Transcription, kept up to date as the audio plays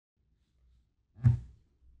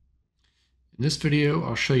In this video,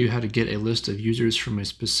 I'll show you how to get a list of users from a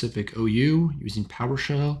specific OU using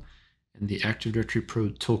PowerShell and the Active Directory Pro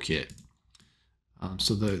Toolkit.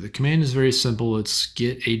 So the command is very simple. It's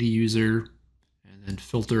get AD user and then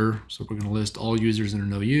filter. So we're going to list all users in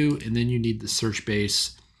an OU, and then you need the search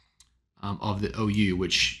base of the OU,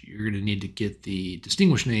 which you're going to need to get the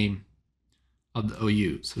distinguished name of the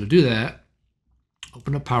OU. So to do that,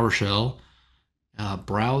 open up PowerShell,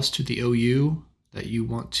 browse to the OU that you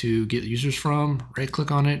want to get users from, right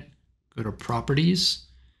click on it, go to properties,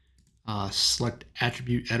 select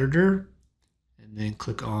attribute editor, and then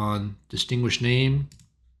click on distinguished name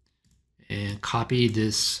and copy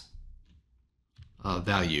this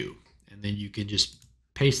value. And then you can just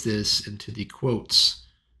paste this into the quotes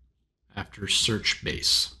after search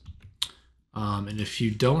base. And if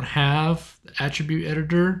you don't have the attribute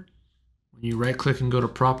editor, when you right click and go to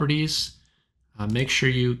properties, make sure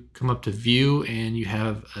you come up to view and you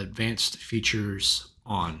have advanced features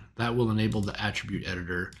on. That will enable the attribute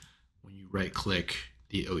editor when you right click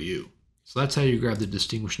the OU. So that's how you grab the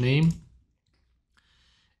distinguished name.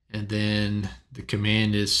 And then the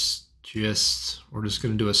command is we're just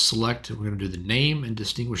going to do a select, and we're going to do the name and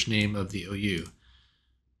distinguished name of the OU.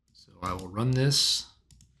 So I will run this.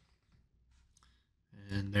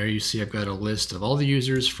 And there you see I've got a list of all the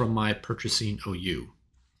users from my purchasing OU.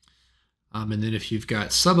 And then if you've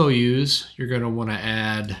got sub OUs, you're going to want to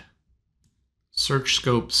add search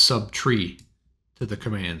scope subtree to the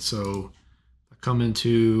command. So if I come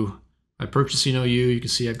into my purchasing OU, you can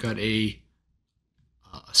see I've got a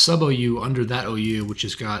sub OU under that OU, which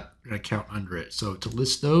has got an account under it. So to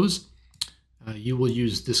list those, you will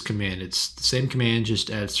use this command. It's the same command, just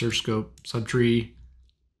add search scope subtree.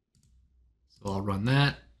 So I'll run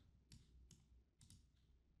that.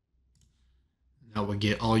 Now we'll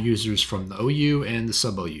get all users from the OU and the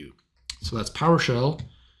sub OU. So that's PowerShell.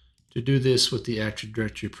 To do this with the Active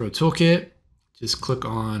Directory Pro Toolkit, just click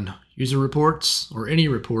on user reports or any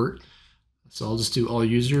report. So I'll just do all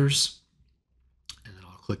users, and then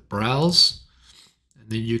I'll click browse. And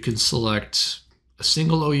then you can select a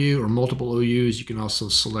single OU or multiple OUs. You can also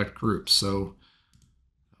select groups. So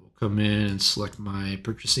I will come in and select my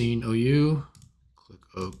purchasing OU, click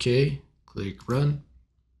OK, click run.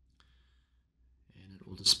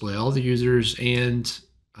 Will display all the users and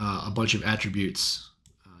a bunch of attributes,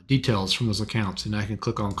 details from those accounts. And I can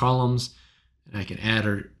click on columns and I can add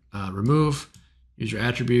or remove user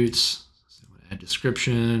attributes. So I want to add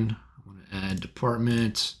description, I want to add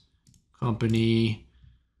department, company,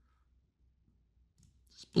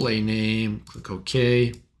 display name, click OK.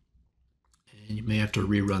 And you may have to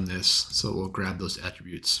rerun this so it will grab those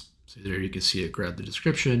attributes. So there you can see it grab the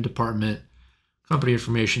description, department, company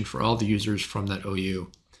information for all the users from that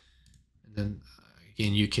OU. And then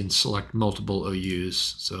again, you can select multiple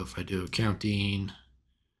OUs. So if I do accounting,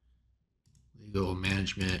 legal,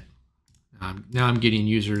 management, now I'm getting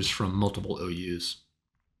users from multiple OUs.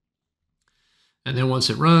 And then once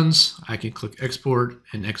it runs, I can click export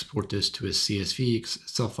and export this to a CSV,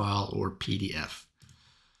 Excel file, or PDF.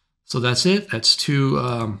 So that's it. That's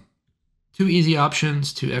two easy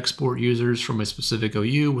options to export users from a specific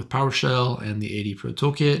OU with PowerShell and the AD Pro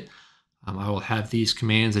Toolkit. I will have these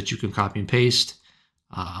commands that you can copy and paste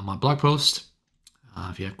on my blog post.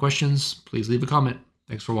 If you have questions, please leave a comment.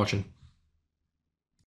 Thanks for watching.